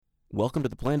Welcome to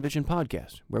the Plan Vision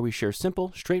Podcast, where we share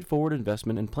simple, straightforward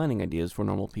investment and planning ideas for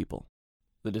normal people.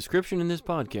 The description in this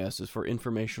podcast is for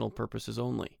informational purposes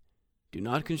only. Do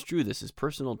not construe this as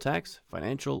personal tax,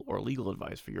 financial, or legal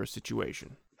advice for your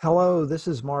situation. Hello, this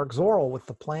is Mark Zorel with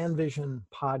the Plan Vision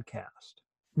Podcast.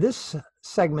 This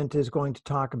segment is going to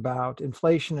talk about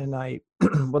inflation, and I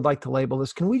would like to label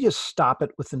this, can we just stop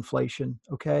it with inflation,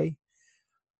 okay?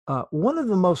 One of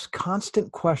the most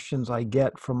constant questions I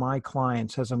get from my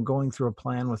clients as I'm going through a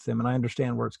plan with them, and I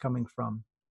understand where it's coming from,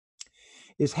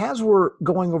 is as we're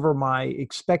going over my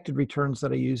expected returns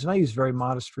that I use, and I use very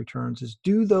modest returns, is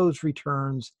do those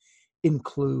returns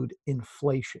include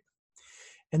inflation?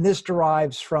 And this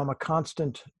derives from a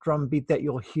constant drumbeat that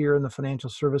you'll hear in the financial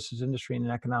services industry and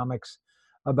in economics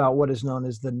about what is known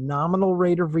as the nominal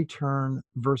rate of return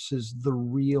versus the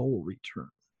real return.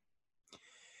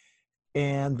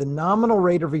 And the nominal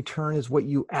rate of return is what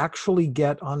you actually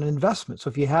get on an investment. So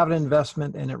if you have an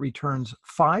investment and it returns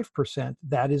 5%,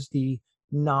 that is the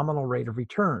nominal rate of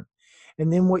return.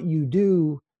 And then what you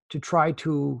do to try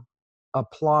to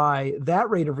apply that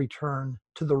rate of return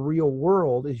to the real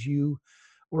world is you,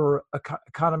 or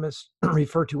economists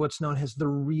refer to what's known as the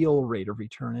real rate of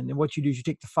return. And what you do is you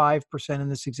take the 5% in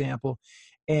this example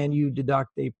and you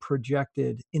deduct a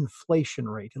projected inflation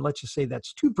rate. And let's just say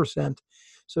that's 2%.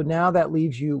 So now that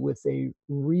leaves you with a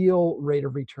real rate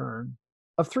of return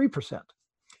of 3%.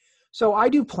 So I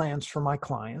do plans for my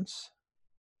clients.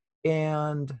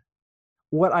 And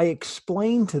what I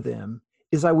explain to them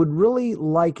is I would really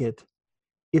like it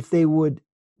if they would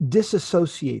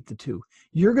disassociate the two.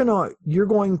 You're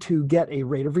going to get a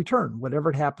rate of return, whatever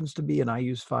it happens to be, and I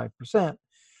use 5%.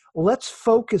 Let's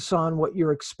focus on what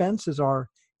your expenses are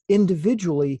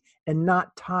individually and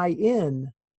not tie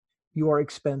in your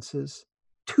expenses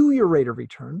to your rate of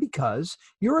return, because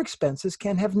your expenses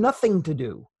can have nothing to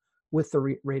do with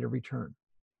the rate of return.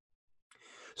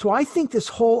 So I think this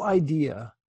whole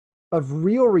idea of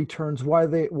real returns,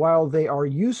 while they are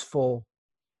useful,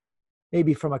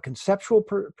 maybe from a conceptual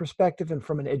perspective and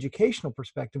from an educational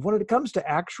perspective, when it comes to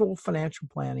actual financial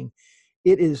planning,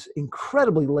 it is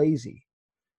incredibly lazy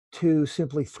to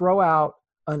simply throw out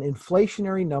an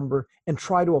inflationary number and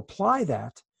try to apply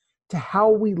that to how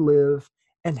we live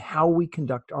and how we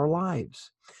conduct our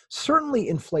lives. Certainly,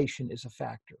 inflation is a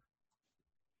factor.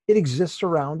 It exists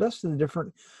around us in the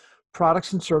different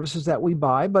products and services that we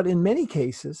buy, but in many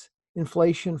cases,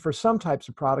 inflation for some types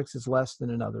of products is less than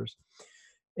in others.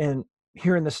 And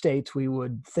here in the States, we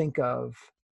would think of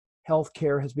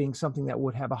healthcare as being something that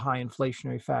would have a high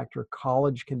inflationary factor.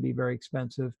 College can be very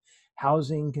expensive.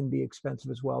 Housing can be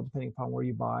expensive as well, depending upon where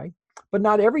you buy. But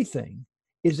not everything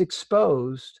is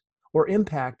exposed or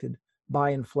impacted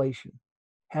by inflation.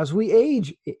 As we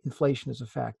age, inflation is a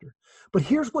factor. But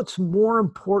here's what's more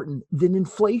important than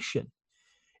inflation.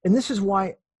 And this is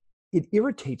why it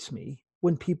irritates me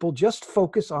when people just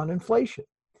focus on inflation.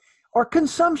 Our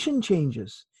consumption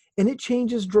changes, and it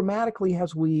changes dramatically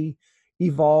as we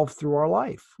evolve through our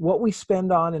life. What we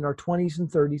spend on in our 20s and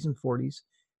 30s and 40s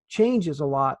changes a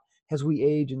lot as we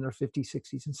age in our 50s,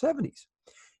 60s, and 70s.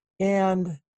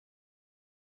 And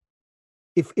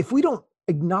if we don't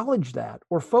acknowledge that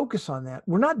or focus on that,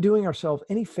 we're not doing ourselves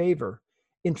any favor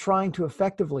in trying to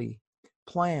effectively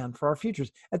plan for our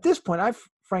futures. At this point, I've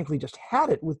frankly just had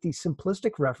it with these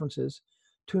simplistic references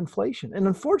to inflation. And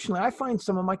unfortunately, I find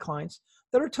some of my clients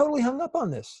that are totally hung up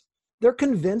on this. They're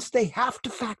convinced they have to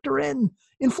factor in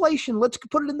inflation. Let's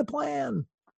put it in the plan.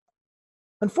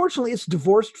 Unfortunately, it's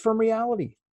divorced from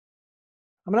reality.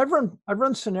 I mean, I've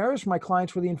run scenarios for my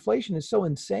clients where the inflation is so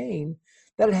insane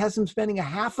that it has them spending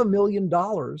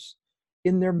 $500,000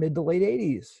 in their mid to late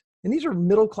 80s. And these are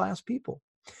middle-class people.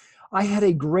 I had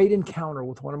a great encounter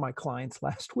with one of my clients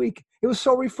last week. It was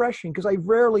so refreshing because I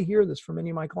rarely hear this from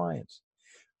any of my clients.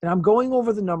 And I'm going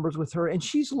over the numbers with her, and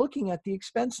she's looking at the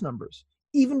expense numbers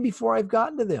even before I've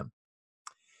gotten to them.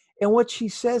 And what she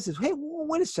says is, hey,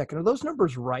 wait a second, are those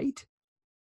numbers right?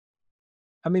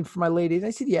 I mean, for my lady, and I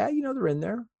said, yeah, they're in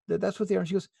there. That's what they are. And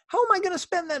she goes, how am I going to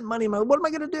spend that money? What am I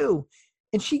going to do?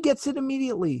 And she gets it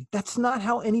immediately. That's not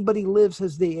how anybody lives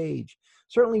as they age.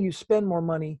 Certainly you spend more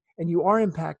money and you are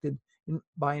impacted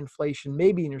by inflation,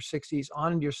 maybe in your 60s,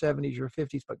 on into your 70s, your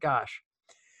 50s. But gosh,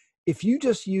 if you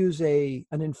just use an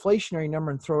inflationary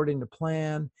number and throw it into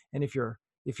plan, and if you're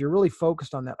really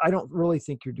focused on that, I don't really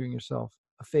think you're doing yourself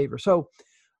a favor. So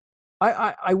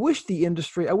I wish the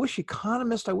industry, I wish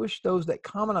economists, I wish those that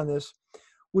comment on this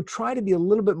would try to be a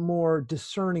little bit more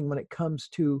discerning when it comes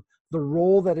to the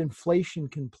role that inflation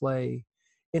can play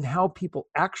in how people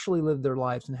actually live their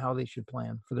lives and how they should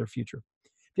plan for their future.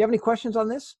 If you have any questions on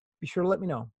this, be sure to let me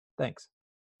know. Thanks.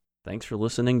 Thanks for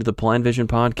listening to the Plan Vision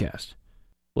podcast.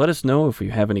 Let us know if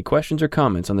you have any questions or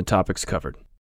comments on the topics covered.